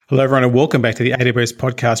Hello, everyone, and welcome back to the AWS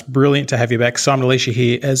podcast. Brilliant to have you back. Simon Alicia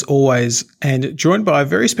here, as always, and joined by a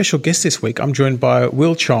very special guest this week. I'm joined by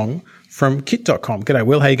Will Chong from Kit.com. G'day,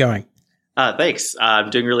 Will. How you going? Thanks. I'm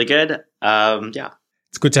doing really good.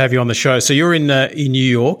 It's good to have you on the show. So you're in New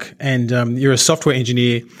York, and you're a software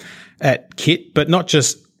engineer at Kit, but not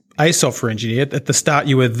just a software engineer. At the start,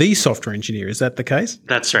 you were the software engineer. Is that the case?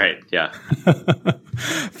 That's right. Yeah.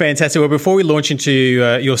 Fantastic. Well, before we launch into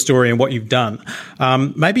your story and what you've done,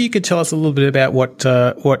 maybe you could tell us a little bit about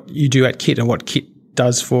what you do at Kit and what Kit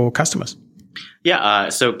does for customers. Yeah.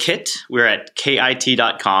 So Kit, we're at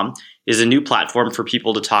kit.com, is a new platform for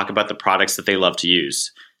people to talk about the products that they love to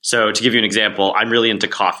use. So to give you an example, I'm really into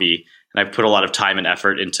coffee, and I've put a lot of time and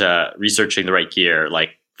effort into researching the right gear,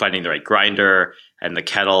 like finding the right grinder and the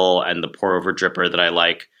kettle and the pour over dripper that I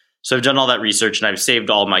like. So I've done all that research, and I've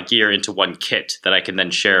saved all my gear into one kit that I can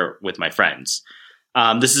then share with my friends.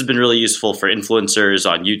 This has been really useful for influencers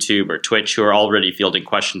on YouTube or Twitch who are already fielding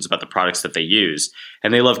questions about the products that they use.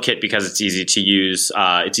 And they love Kit because it's easy to use.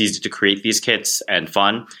 It's easy to create these kits and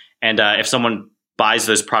fun. And if someone buys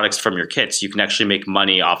those products from your kits, you can actually make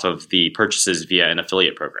money off of the purchases via an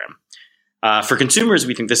affiliate program. For consumers,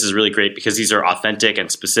 we think this is really great because these are authentic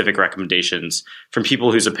and specific recommendations from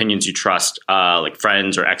people whose opinions you trust, like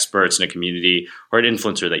friends or experts in a community or an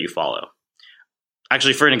influencer that you follow.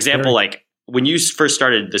 Actually, for an example, like when you first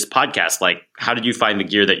started this podcast, like how did you find the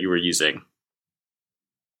gear that you were using?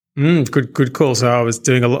 Good call. So I was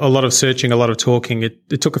doing a lot of searching, a lot of talking.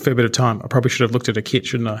 It took a fair bit of time. I probably should have looked at a kit,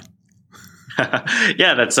 shouldn't I?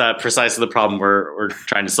 Yeah, that's precisely the problem we're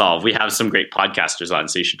trying to solve. We have some great podcasters on,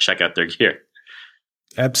 so you should check out their gear.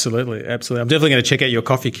 Absolutely. I'm definitely going to check out your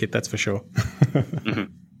coffee kit, that's for sure.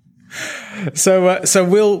 Mm-hmm. So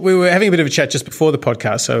Will, we were having a bit of a chat just before the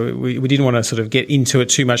podcast, so we didn't want to sort of get into it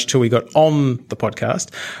too much till we got on the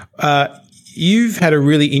podcast. You've had a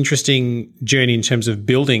really interesting journey in terms of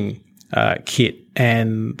building Kit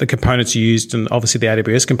and the components you used, and obviously the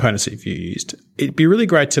AWS components that you used. It'd be really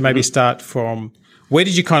great to maybe start from where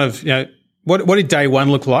did you kind of, what did day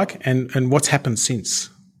one look like, and what's happened since?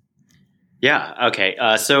 Yeah. Okay.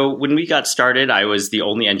 So when we got started, I was the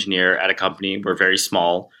only engineer at a company. We're very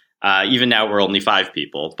small. Even now, we're only 5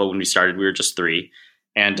 people, but when we started, we were just 3.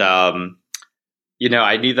 And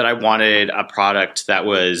I knew that I wanted a product that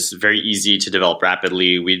was very easy to develop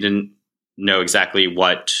rapidly. We didn't know exactly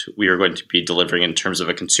what we were going to be delivering in terms of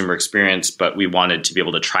a consumer experience, but we wanted to be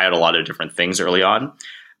able to try out a lot of different things early on.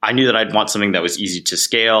 I knew that I'd want something that was easy to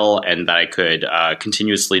scale and that I could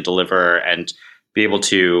continuously deliver and be able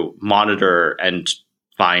to monitor and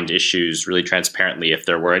find issues really transparently if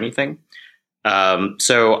there were anything.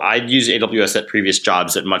 So I'd used AWS at previous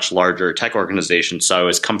jobs at much larger tech organizations, so I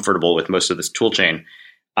was comfortable with most of this toolchain.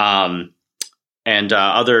 And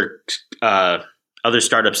other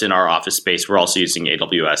startups in our office space were also using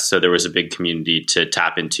AWS, so there was a big community to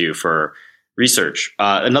tap into for research.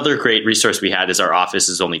 Another great resource we had is our office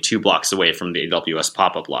is only 2 blocks away from the AWS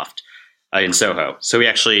pop-up loft in Soho. So we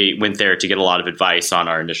actually went there to get a lot of advice on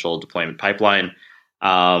our initial deployment pipeline.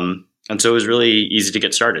 And so it was really easy to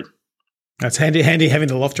get started. That's handy having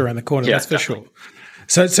the loft around the corner, that's for sure.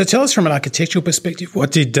 So tell us from an architectural perspective,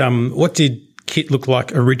 what did Kit look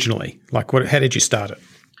like originally? Like how did you start it?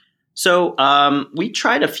 So we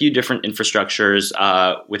tried a few different infrastructures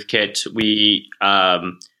with Kit. We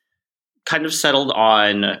kind of settled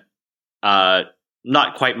on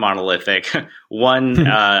not quite monolithic, one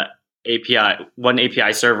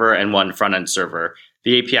API server and one front-end server.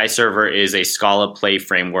 The API server is a Scala Play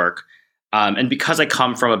framework. And because I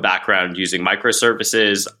come from a background using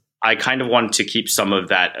microservices, I kind of wanted to keep some of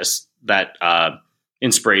that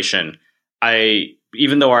inspiration.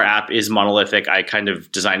 Even though our app is monolithic, I kind of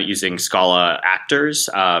designed it using Scala actors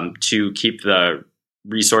to keep the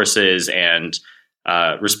resources and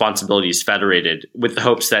responsibilities federated, with the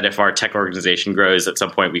hopes that if our tech organization grows at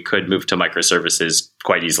some point, we could move to microservices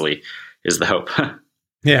quite easily, is the hope.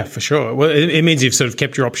 Yeah, for sure. Well, it means you've sort of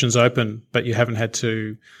kept your options open, but you haven't had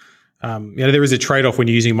to there is a trade-off when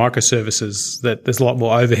you're using microservices that there's a lot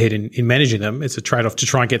more overhead in managing them. It's a trade-off to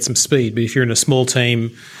try and get some speed. But if you're in a small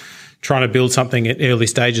team trying to build something at early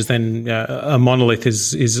stages, then a monolith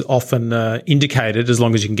is often indicated, as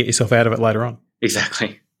long as you can get yourself out of it later on.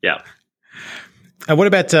 Exactly. Yeah. And what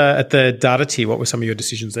about at the data tier? What were some of your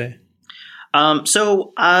decisions there?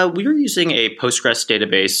 So we were using a Postgres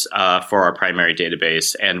database for our primary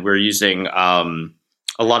database, and we're using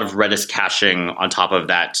a lot of Redis caching on top of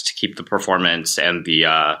that to keep the performance and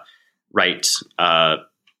the write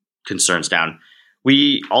concerns down.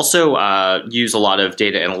 We also use a lot of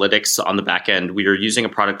data analytics on the back end. We are using a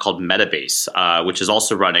product called Metabase, which is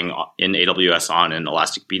also running in AWS on an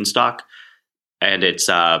Elastic Beanstalk. And it's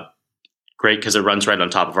great because it runs right on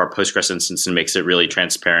top of our Postgres instance and makes it really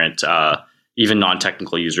transparent. Even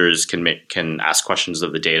non-technical users can ask questions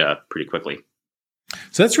of the data pretty quickly.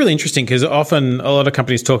 So that's really interesting because often a lot of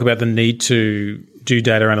companies talk about the need to do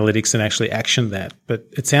data analytics and actually action that. But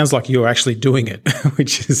it sounds like you're actually doing it,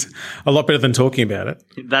 which is a lot better than talking about it.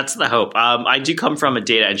 That's the hope. I do come from a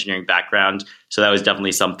data engineering background, so that was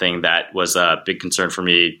definitely something that was a big concern for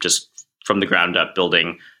me just from the ground up,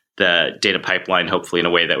 building the data pipeline, hopefully in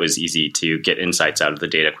a way that was easy to get insights out of the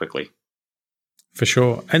data quickly. For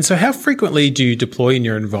sure. And so how frequently do you deploy in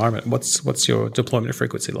your environment? What's your deployment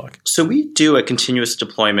frequency like? So we do a continuous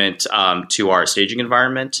deployment to our staging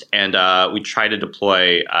environment, and we try to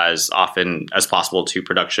deploy as often as possible to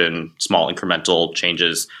production, small incremental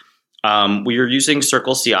changes. We are using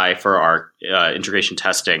Circle CI for our integration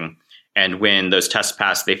testing, and when those tests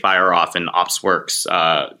pass, they fire off an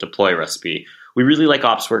OpsWorks deploy recipe. We really like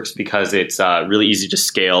OpsWorks because it's really easy to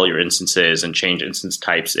scale your instances and change instance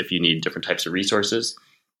types if you need different types of resources.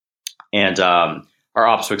 And our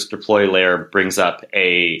OpsWorks deploy layer brings up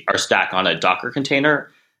our stack on a Docker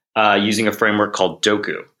container using a framework called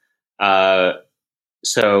Doku.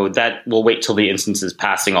 So that will wait till the instance is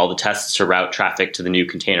passing all the tests to route traffic to the new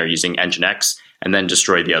container using Nginx and then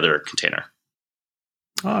destroy the other container.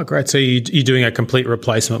 Oh, great. So you're doing a complete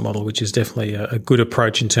replacement model, which is definitely a good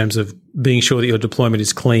approach in terms of being sure that your deployment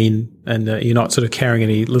is clean and you're not sort of carrying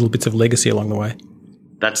any little bits of legacy along the way.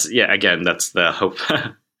 That's the hope.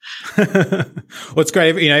 Well, it's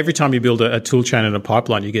great. Every time you build a tool chain and a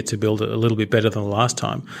pipeline, you get to build it a little bit better than the last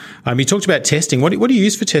time. You talked about testing. What do you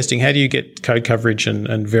use for testing? How do you get code coverage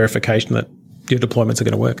and verification that your deployments are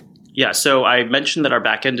going to work? Yeah, so I mentioned that our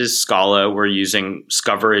backend is Scala. We're using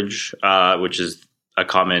Scoverage, which is a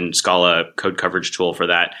common Scala code coverage tool for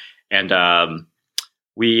that. And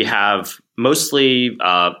we have mostly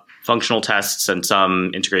functional tests and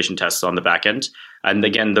some integration tests on the back end. And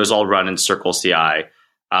again, those all run in Circle CI,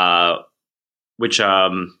 which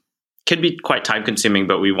can be quite time consuming,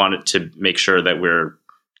 but we wanted to make sure that we're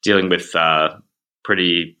dealing with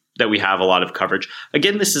that we have a lot of coverage.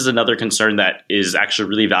 Again, this is another concern that is actually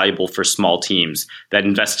really valuable for small teams, that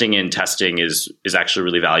investing in testing is actually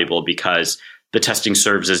really valuable because the testing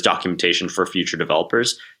serves as documentation for future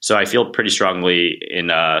developers. So I feel pretty strongly in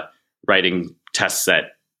writing tests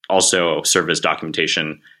that also serve as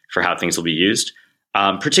documentation for how things will be used.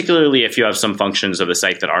 Particularly if you have some functions of the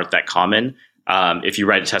site that aren't that common. If you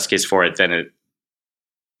write a test case for it, then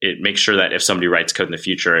it makes sure that if somebody writes code in the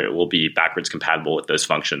future, it will be backwards compatible with those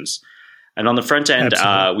functions. And on the front end,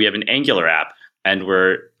 we have an Angular app, and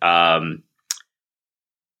we're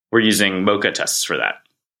using Mocha tests for that.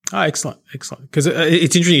 Oh, excellent. Because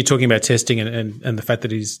it's interesting you're talking about testing and the fact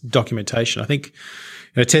that it is documentation. I think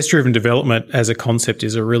test-driven development as a concept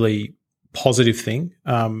is a really positive thing.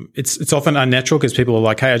 It's often unnatural because people are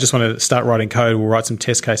like, hey, I just want to start writing code. We'll write some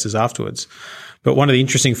test cases afterwards. But one of the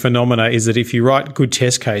interesting phenomena is that if you write good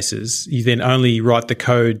test cases, you then only write the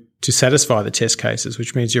code to satisfy the test cases,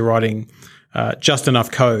 which means you're writing just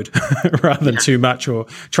enough code rather than too much, or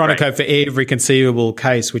trying to code for every conceivable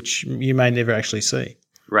case, which you may never actually see.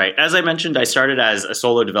 Right. As I mentioned, I started as a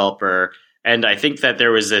solo developer, and I think that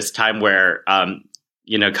there was this time where,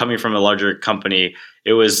 coming from a larger company,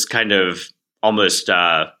 it was kind of almost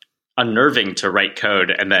unnerving to write code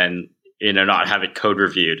and then, not have it code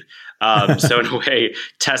reviewed. So in a way,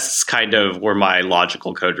 tests kind of were my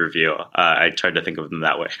logical code review. I tried to think of them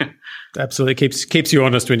that way. Absolutely. Keeps you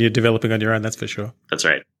honest when you're developing on your own, that's for sure. That's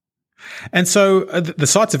right. And so the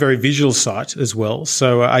site's a very visual site as well.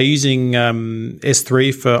 So are you using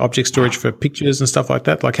S3 for object storage for pictures and stuff like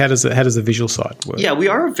that? Like how does the visual site work? Yeah, we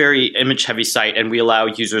are a very image-heavy site, and we allow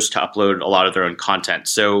users to upload a lot of their own content.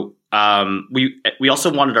 So we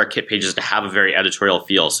also wanted our kit pages to have a very editorial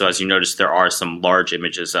feel. So as you notice, there are some large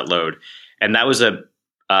images that load, and that was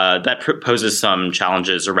that poses some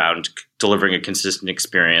challenges around delivering a consistent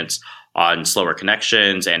experience on slower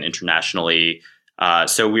connections and internationally.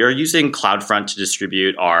 So we are using CloudFront to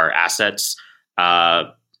distribute our assets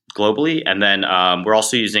globally. And then we're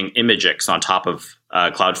also using Imagix on top of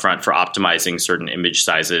CloudFront for optimizing certain image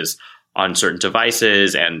sizes on certain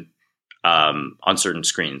devices and on certain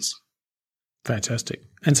screens. Fantastic.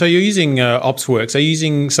 And so you're using OpsWorks. Are you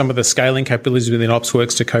using some of the scaling capabilities within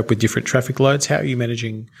OpsWorks to cope with different traffic loads? How are you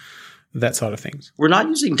managing that side of things? We're not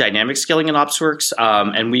using dynamic scaling in OpsWorks,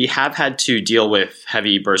 and we have had to deal with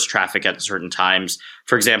heavy burst traffic at certain times.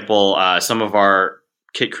 For example, some of our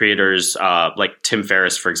Kit creators like Tim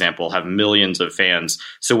Ferriss, for example, have millions of fans.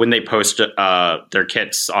 So when they post their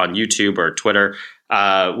kits on YouTube or Twitter,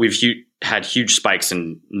 we've had huge spikes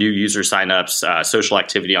in new user signups, social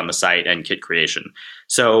activity on the site, and kit creation.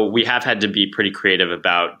 So we have had to be pretty creative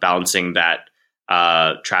about balancing that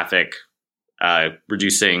traffic,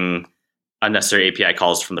 reducing unnecessary API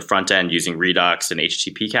calls from the front end using Redux and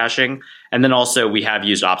HTTP caching. And then also we have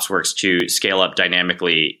used Opsworks to scale up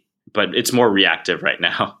dynamically, but it's more reactive right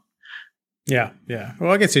now. Yeah.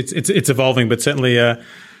 Well, I guess it's evolving, but certainly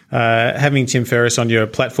having Tim Ferriss on your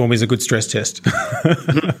platform is a good stress test.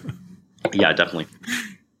 Yeah, definitely.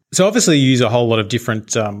 So obviously you use a whole lot of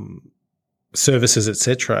different services,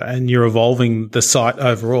 etc., and you're evolving the site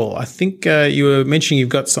overall. I think you were mentioning you've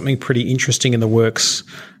got something pretty interesting in the works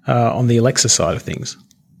on the Alexa side of things.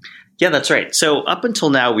 Yeah, that's right. So up until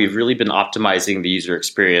now, we've really been optimizing the user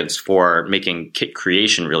experience for making kit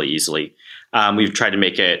creation really easily. We've tried to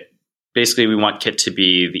make it, basically we want Kit to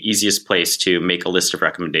be the easiest place to make a list of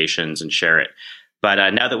recommendations and share it.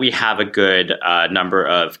 But now that we have a good number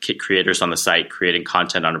of Kit creators on the site creating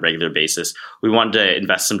content on a regular basis, we wanted to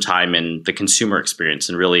invest some time in the consumer experience.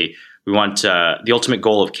 And really, we want the ultimate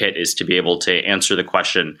goal of Kit is to be able to answer the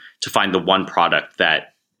question to find the one product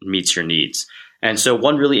that meets your needs. And so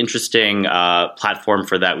one really interesting platform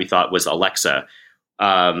for that we thought was Alexa.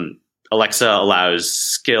 Alexa allows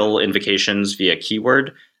skill invocations via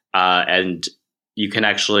keyword, and you can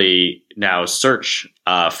actually now search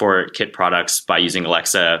for Kit products by using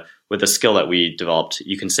Alexa with a skill that we developed.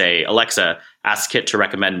 You can say, Alexa, ask Kit to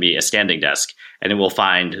recommend me a standing desk, and it will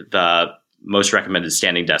find the most recommended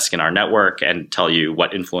standing desk in our network and tell you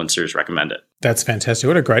what influencers recommend it. That's fantastic.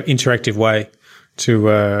 What a great interactive way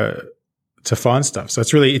to find stuff. So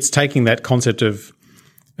it's taking that concept of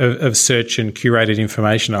search and curated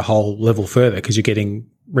information a whole level further, because you're getting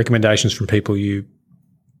recommendations from people you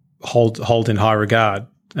hold in high regard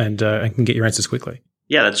and can get your answers quickly.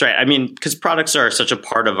 Yeah, that's right. I mean, because products are such a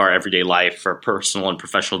part of our everyday life for personal and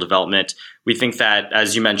professional development, we think that,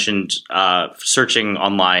 as you mentioned, searching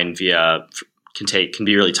online can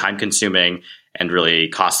be really time consuming and really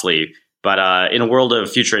costly. But in a world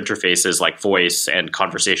of future interfaces like voice and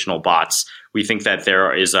conversational bots, we think that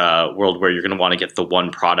there is a world where you're going to want to get the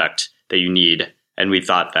one product that you need. And we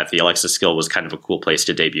thought that the Alexa skill was kind of a cool place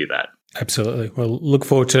to debut that. Absolutely. Well, look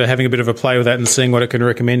forward to having a bit of a play with that and seeing what it can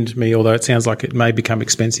recommend me, although it sounds like it may become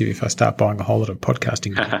expensive if I start buying a whole lot of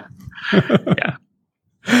podcasting. Yeah.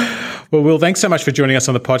 Well, Will, thanks so much for joining us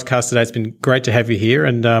on the podcast today. It's been great to have you here,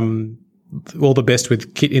 and all the best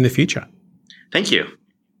with Kit in the future. Thank you.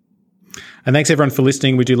 And thanks everyone for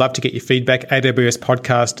listening. We do love to get your feedback.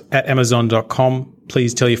 awspodcast@amazon.com.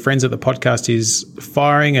 Please tell your friends that the podcast is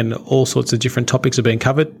firing and all sorts of different topics are being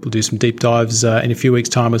covered. We'll do some deep dives in a few weeks'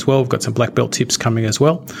 time as well. We've got some black belt tips coming as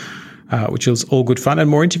well, which is all good fun, and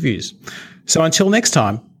more interviews. So until next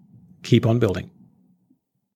time, keep on building.